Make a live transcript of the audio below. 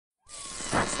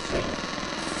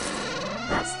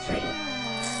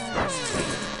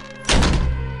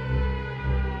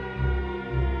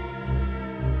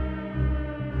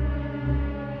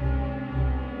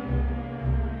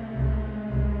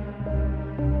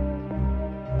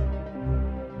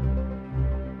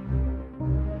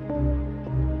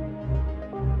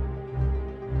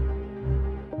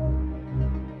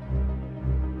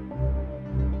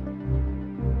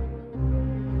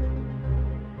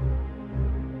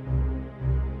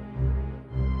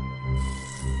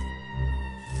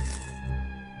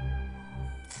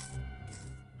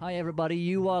Hi everybody,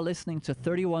 you are listening to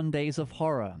 31 Days of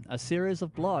Horror, a series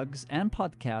of blogs and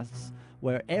podcasts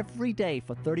where every day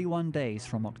for 31 days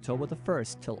from October the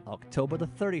 1st till October the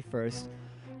 31st,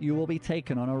 you will be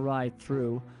taken on a ride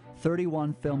through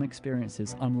 31 film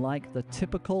experiences unlike the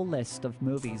typical list of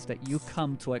movies that you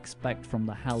come to expect from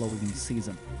the Halloween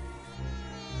season.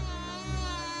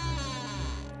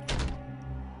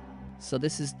 So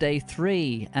this is day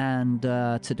 3, and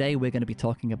today we're going to be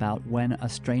talking about When a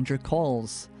Stranger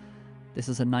Calls. This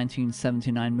is a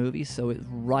 1979 movie, so it's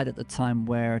right at the time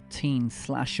where teen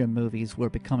slasher movies were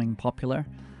becoming popular.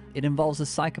 It involves a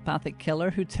psychopathic killer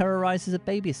who terrorizes a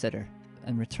babysitter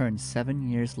and returns 7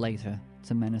 years later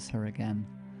to menace her again.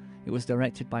 It was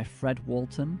directed by Fred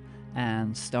Walton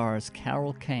and stars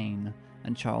Carol Kane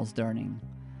and Charles Durning.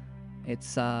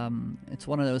 It's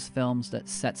one of those films that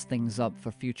sets things up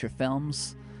for future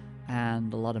films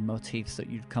and a lot of motifs that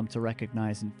you'd come to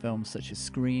recognize in films such as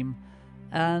Scream,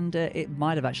 and it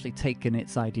might have actually taken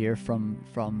its idea from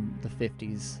the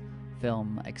 50s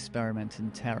film Experiment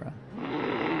in Terror.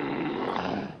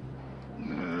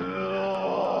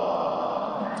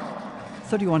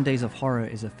 "31 Days of Horror"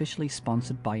 is officially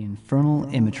sponsored by Infernal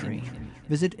Imagery.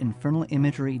 Visit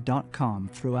infernalimagery.com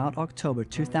throughout October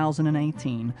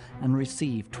 2018 and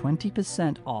receive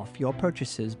 20% off your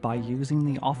purchases by using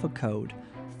the offer code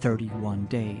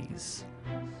 31days.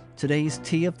 Today's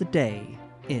tea of the day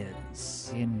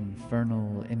is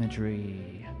Infernal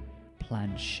Imagery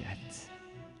Planchette.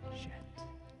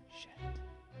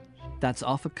 That's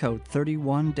offer code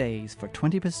 31days for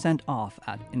 20% off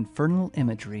at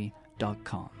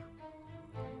infernalimagery.com.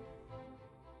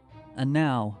 And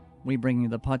now, we bring you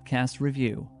the podcast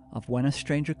review of When a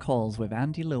Stranger Calls with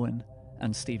Andy Lewin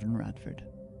and Stephen Radford.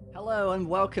 Hello and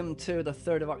welcome to the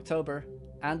 3rd of October.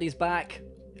 Andy's back.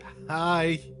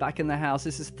 Hi. Back in the house.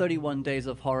 This is 31 Days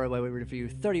of Horror, where we review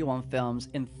 31 films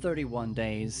in 31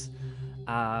 days.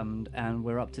 And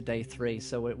we're up to day 3,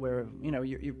 so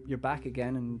you're back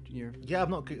again, and you're... Yeah, I've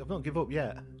not give up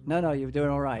yet. No, you're doing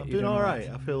all right. I'm doing all right.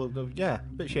 I feel a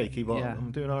bit shaky, but yeah.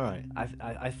 I'm doing all right.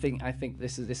 I think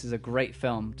this is a great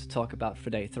film to talk about for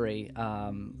day 3.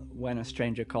 When a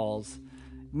Stranger Calls.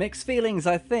 Mixed feelings,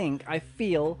 I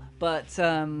feel, but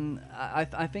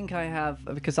I think I have,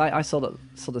 because I saw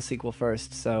the sequel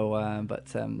first. So,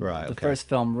 the first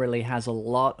film really has a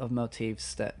lot of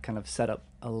motifs that kind of set up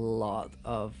a lot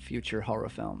of future horror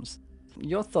films.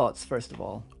 Your thoughts, first of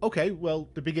all? Okay, well,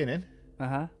 the beginning.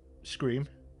 Scream.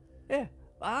 Yeah.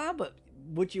 But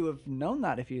would you have known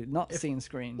that if you'd not seen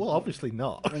Scream? Well, obviously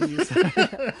not.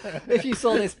 If you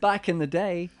saw this back in the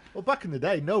day. Well, back in the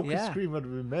day, no, because Scream would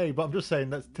have been made. But I'm just saying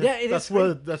that's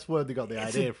where they got the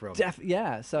idea from.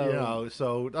 So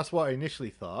so that's what I initially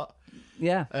thought.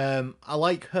 Yeah. I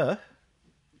like her,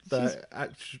 the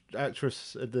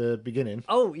actress at the beginning.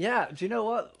 Oh yeah. Do you know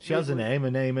what? She has a name.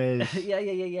 Her name is.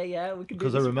 Yeah.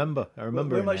 Because I remember.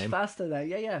 We're much name. faster now.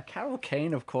 Yeah. Carol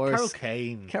Kane, of course.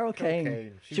 Carol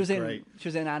Kane. She was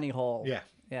in Annie Hall. Yeah.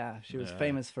 Yeah, she was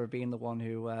famous for being the one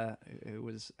who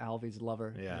was Alvy's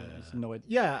lover. Yeah.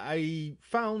 Yeah, I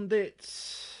found it.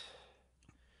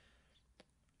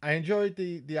 I enjoyed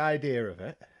the idea of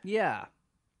it. Yeah.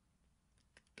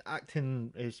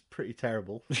 Acting is pretty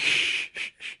terrible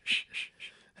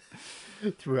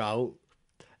throughout.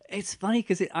 It's funny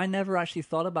because I never actually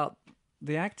thought about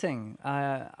the acting.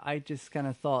 I just kind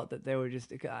of thought that they were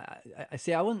just. I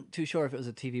wasn't too sure if it was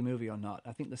a TV movie or not.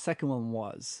 I think the second one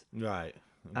was. Right.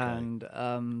 Okay. And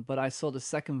but I saw the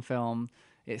second film.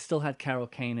 It still had Carol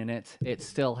Kane in it. It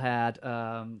still had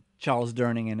Charles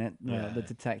Durning in it, the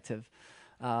detective.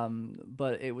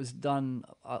 But it was done.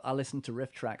 I listened to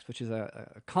Riff Tracks, which is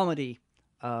a comedy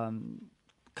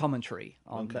commentary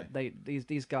on. Okay.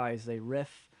 These guys, they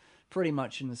riff pretty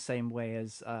much in the same way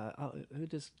as who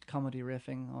does comedy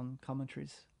riffing on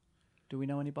commentaries? Do we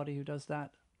know anybody who does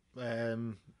that?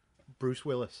 Bruce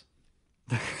Willis.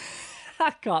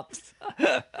 Cops.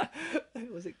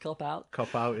 Was it Cop Out?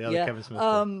 Cop Out, yeah. Kevin Smith.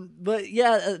 But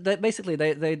yeah, basically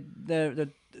they're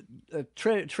a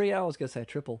trio. I was gonna say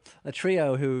triple. A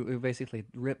trio who basically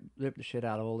rip the shit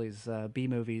out of all these B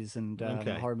movies and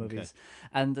horror movies,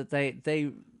 and that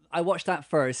they. I watched that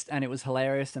first, and it was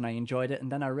hilarious, and I enjoyed it. And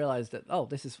then I realized that,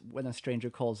 this is When a Stranger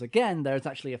Calls again. There's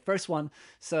actually a first one,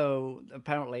 so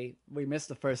apparently we missed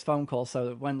the first phone call.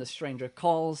 So When the Stranger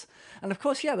Calls, and of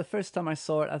course, the first time I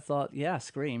saw it, I thought,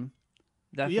 Scream,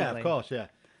 definitely. Yeah, of course, yeah.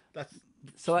 That's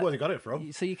where they got it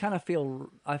from. So you kind of feel,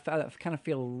 I kind of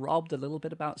feel robbed a little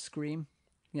bit about Scream,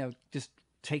 just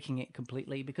taking it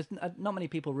completely, because not many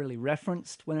people really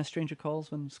referenced When a Stranger Calls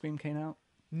when Scream came out.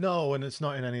 No, and it's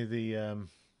not in any of the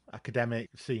academic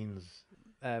scenes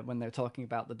when they're talking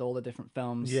about all the different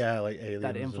films. Yeah, like Aliens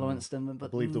that influenced them. But I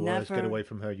believe the words "Get away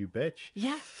from her, you bitch."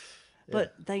 Yeah,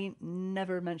 but they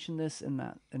never mentioned this in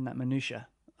that minutia.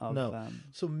 No.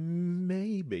 So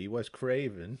maybe Wes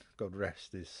Craven, God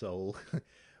rest his soul,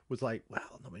 was like,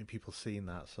 well, not many people seen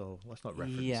that, so let's not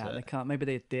reference it. Yeah, they can't. Maybe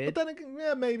they did. But then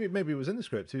again, maybe it was in the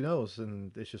script. Who knows?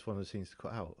 And it's just one of the scenes to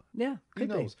cut out. Yeah, could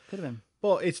have been.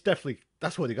 But it's definitely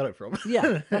that's where they got it from.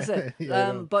 Yeah, that's it.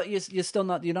 But you're still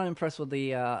not impressed with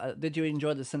the. Did you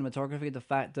enjoy the cinematography? The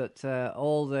fact that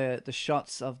all the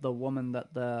shots of the woman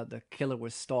that the killer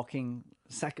was stalking,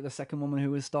 the second woman who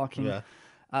was stalking. Yeah.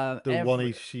 The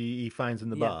one he finds in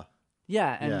the bar.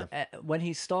 Yeah, and when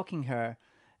he's stalking her,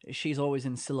 she's always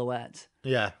in silhouette.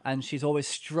 Yeah, and she's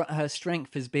always her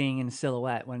strength is being in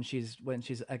silhouette when she's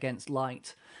against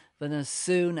light. Then as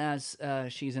soon as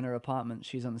she's in her apartment,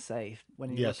 she's unsafe.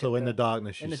 So in the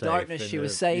darkness, she's safe. In the darkness, she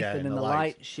was safe, and in the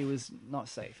light, she was not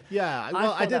safe. Yeah,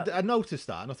 well, I noticed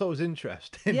that, and I thought it was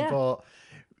interesting. Yeah. But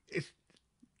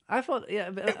I thought,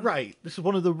 right. This is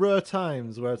one of the rare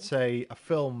times where I'd say a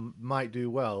film might do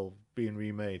well being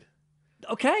remade.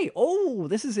 Okay. Oh,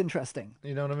 this is interesting.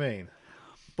 You know what I mean?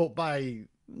 But by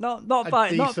not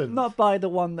by the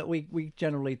one that we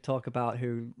generally talk about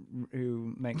who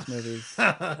makes movies,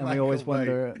 and we always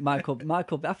wonder Michael.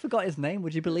 I forgot his name.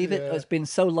 Would you believe it? It's been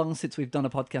so long since we've done a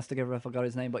podcast together. I forgot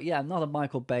his name. But yeah, not a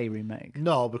Michael Bay remake.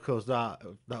 No, because that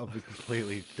would be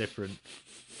completely different.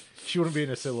 She wouldn't be in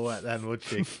a silhouette then, would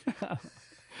she?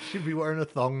 She'd be wearing a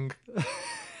thong.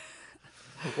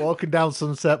 Walking down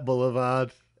Sunset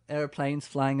Boulevard. Airplanes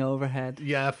flying overhead.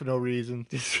 Yeah, for no reason.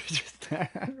 Just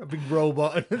a big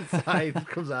robot inside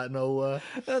comes out of nowhere.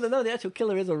 No, the actual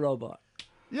killer is a robot.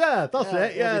 Yeah, that's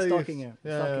it. Yeah, he's stalking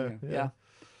her. Yeah.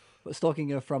 But stalking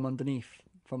her from underneath,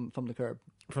 from the curb.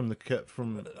 From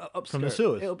the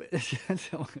sewers.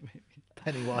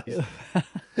 Pennywise.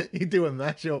 You do a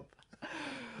mashup.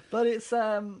 But it's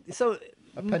so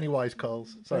a Pennywise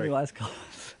calls. Sorry. Pennywise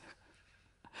calls.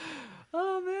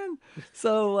 Oh man.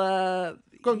 So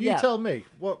go on, you tell me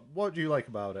what do you like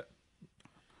about it?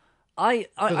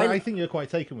 I think you're quite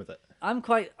taken with it.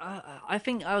 I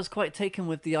think I was quite taken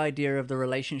with the idea of the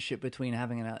relationship between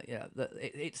having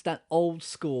it's that old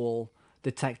school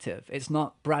detective. It's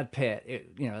not Brad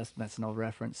Pitt. That's an old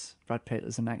reference. Brad Pitt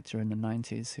is an actor in the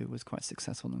 90s who was quite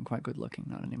successful and quite good looking.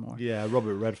 Not anymore. Yeah,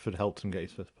 Robert Redford helped him get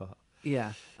his first part.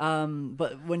 Yeah,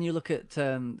 but when you look at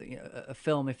a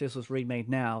film, if this was remade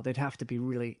now, they'd have to be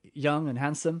really young and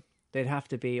handsome. They'd have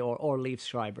to be, or Liev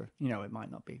Schreiber. It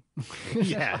might not be.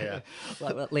 yeah.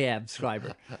 like Liev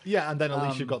Schreiber. Yeah, and then at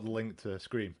least you've got the link to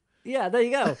Scream. Yeah, there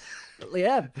you go.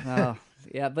 Liev. Oh.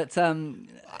 Yeah, but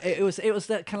it was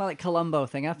that kind of like Columbo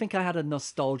thing. I think I had a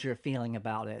nostalgia feeling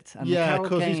about it. And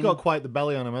because he's got quite the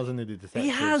belly on him, hasn't he, the detective? He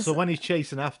has. So when he's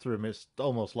chasing after him, it's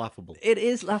almost laughable. It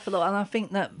is laughable, and I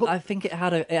think it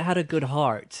had a good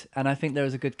heart, and I think there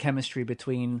was a good chemistry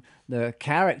between the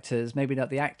characters. Maybe not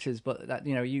the actors, but that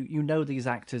you know these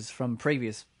actors from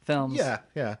previous films.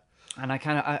 Yeah. And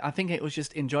I think it was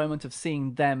just enjoyment of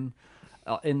seeing them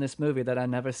in this movie that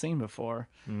I'd never seen before.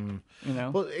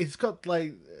 But it's got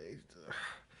like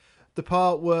the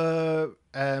part where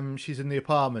she's in the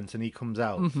apartment and he comes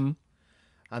out,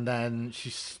 and then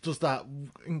she does that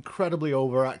incredibly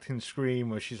overacting scream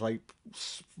where she's like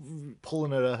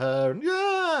pulling at her hair,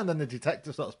 and then the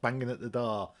detective starts banging at the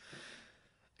door.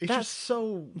 It's just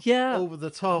so over the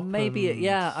top. Maybe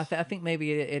I think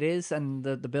maybe it is, and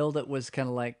the build up was kind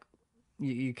of like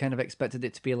you kind of expected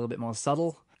it to be a little bit more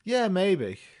subtle. Yeah,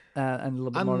 maybe. And a little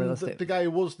bit more realistic. The guy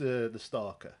who was the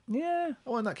stalker. Yeah. I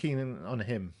wasn't that keen on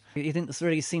him. He didn't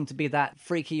really seem to be that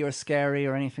freaky or scary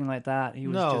or anything like that. He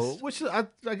was which I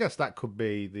guess that could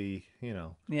be the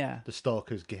the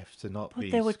stalker's gift to not be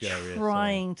scary. But they were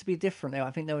trying to be different.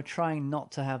 I think they were trying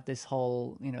not to have this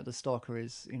whole, the stalker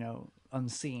is,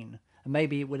 unseen. And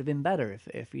maybe it would have been better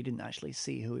if you didn't actually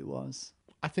see who it was.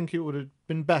 I think it would have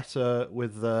been better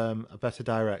with a better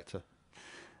director.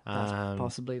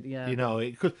 Possibly, yeah.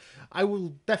 Because I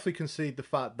will definitely concede the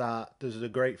fact that there's a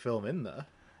great film in there.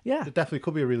 Yeah. There definitely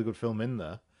could be a really good film in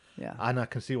there. Yeah. And I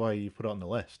can see why you put it on the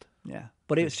list. Yeah.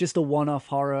 But it's just a one-off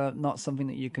horror, not something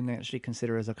that you can actually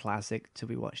consider as a classic to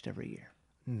be watched every year.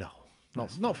 No.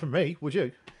 Not for me, would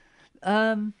you?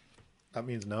 That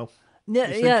means no.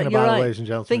 Yeah, you're right. Ladies and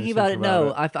gentlemen, thinking about it,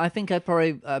 no. I think I'd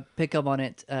probably pick up on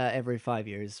it every 5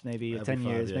 years, maybe every 10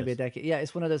 years, maybe a decade. Yeah,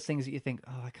 it's one of those things that you think,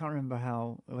 I can't remember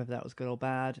whether that was good or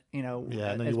bad. Yeah,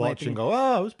 and then you watch and go,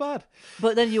 it was bad.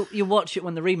 But then you watch it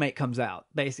when the remake comes out,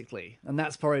 basically, and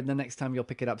that's probably the next time you'll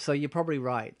pick it up. So you're probably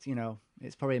right.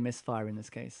 It's probably a misfire in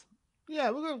this case. Yeah,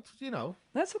 we're going to,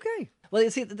 That's okay. Well, you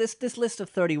see, this list of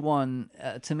 31,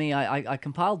 to me, I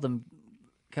compiled them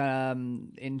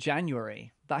in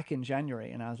January, back in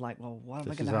January, and I was like, well, what am I going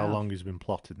to have? This is how long he's been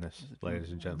plotting this,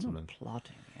 ladies and gentlemen. I'm not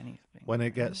plotting anything. When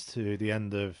it gets to the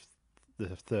end of the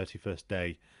 31st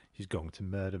day, he's going to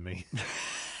murder me.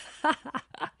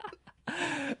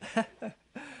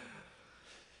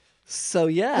 So,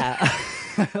 yeah.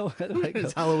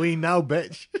 It's Halloween now,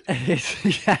 bitch.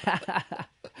 Yeah.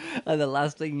 And the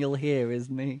last thing you'll hear is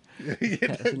me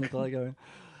in the corner going,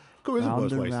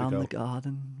 round and round the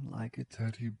garden like a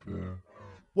teddy bear.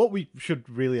 What we should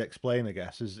really explain, I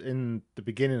guess, is in the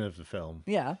beginning of the film,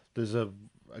 there's a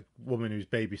woman who's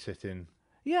babysitting.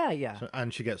 Yeah.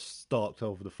 And she gets stalked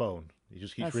over the phone. He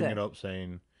just keeps ringing up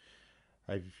saying,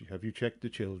 have you checked the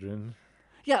children?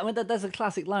 Yeah, I mean, there's a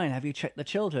classic line, have you checked the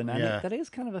children? And that is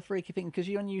kind of a freaky thing, because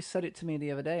you said it to me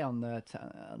the other day on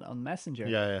on Messenger.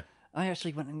 Yeah. I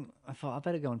actually went and I thought, I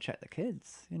better go and check the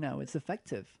kids. It's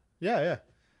effective. Yeah.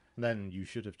 And then you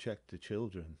should have checked the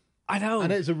children. I know.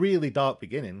 And it's a really dark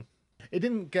beginning. It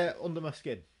didn't get under my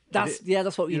skin. That's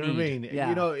what you need. Know what I mean?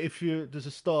 Yeah. If there's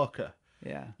a stalker,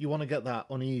 yeah, you want to get that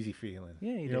uneasy feeling.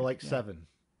 Yeah, you do. Like Seven.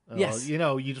 Yes. You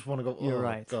just want to go, You're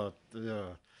right. God.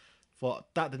 But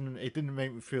it didn't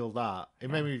make me feel that. It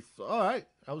made me, all right,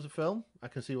 that was a film. I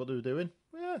can see what they were doing.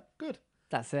 Yeah, good.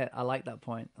 That's it. I like that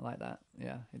point. I like that.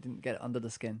 Yeah, it didn't get under the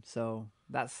skin. So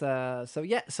that's so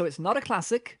it's not a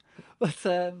classic, but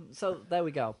so there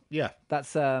we go. Yeah,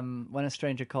 that's When a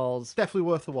Stranger Calls. Definitely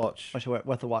worth a watch.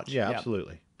 Worth a watch. Yeah,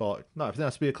 absolutely. But no, everything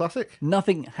has to be a classic.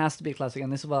 Nothing has to be a classic,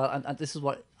 and this is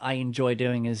what I enjoy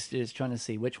doing is trying to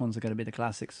see which ones are going to be the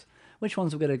classics, which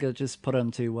ones we're going to just put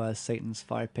onto Satan's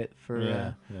fire pit for.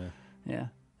 Yeah.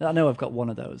 I know I've got one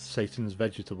of those. Satan's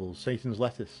vegetables, Satan's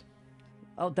lettuce.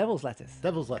 Oh, Devil's Lettuce.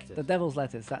 Devil's Lettuce. The Devil's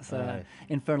Lettuce. That's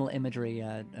infernal imagery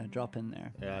drop in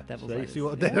there. Yeah. Devil's Lettuce. See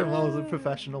what I did? I was a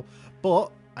professional.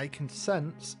 But I can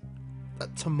sense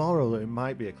that tomorrow it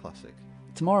might be a classic.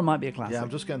 Tomorrow might be a classic. Yeah, I'm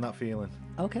just getting that feeling.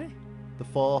 Okay. The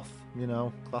fourth,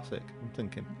 classic, I'm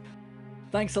thinking.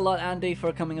 Thanks a lot, Andy,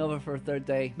 for coming over for a third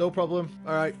day. No problem.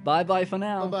 All right. Bye-bye for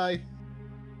now. Bye-bye.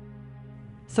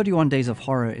 31 Days of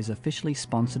Horror is officially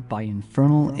sponsored by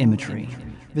Infernal Imagery.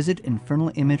 Visit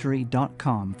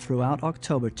infernalimagery.com throughout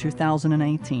October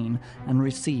 2018 and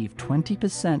receive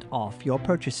 20% off your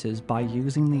purchases by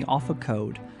using the offer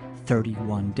code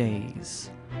 31days.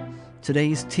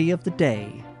 Today's tea of the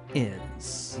day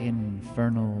is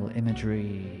Infernal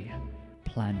Imagery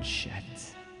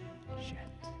Planchette.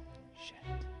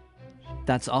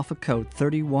 That's offer code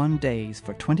 31days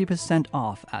for 20%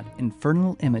 off at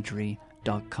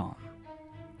infernalimagery.com.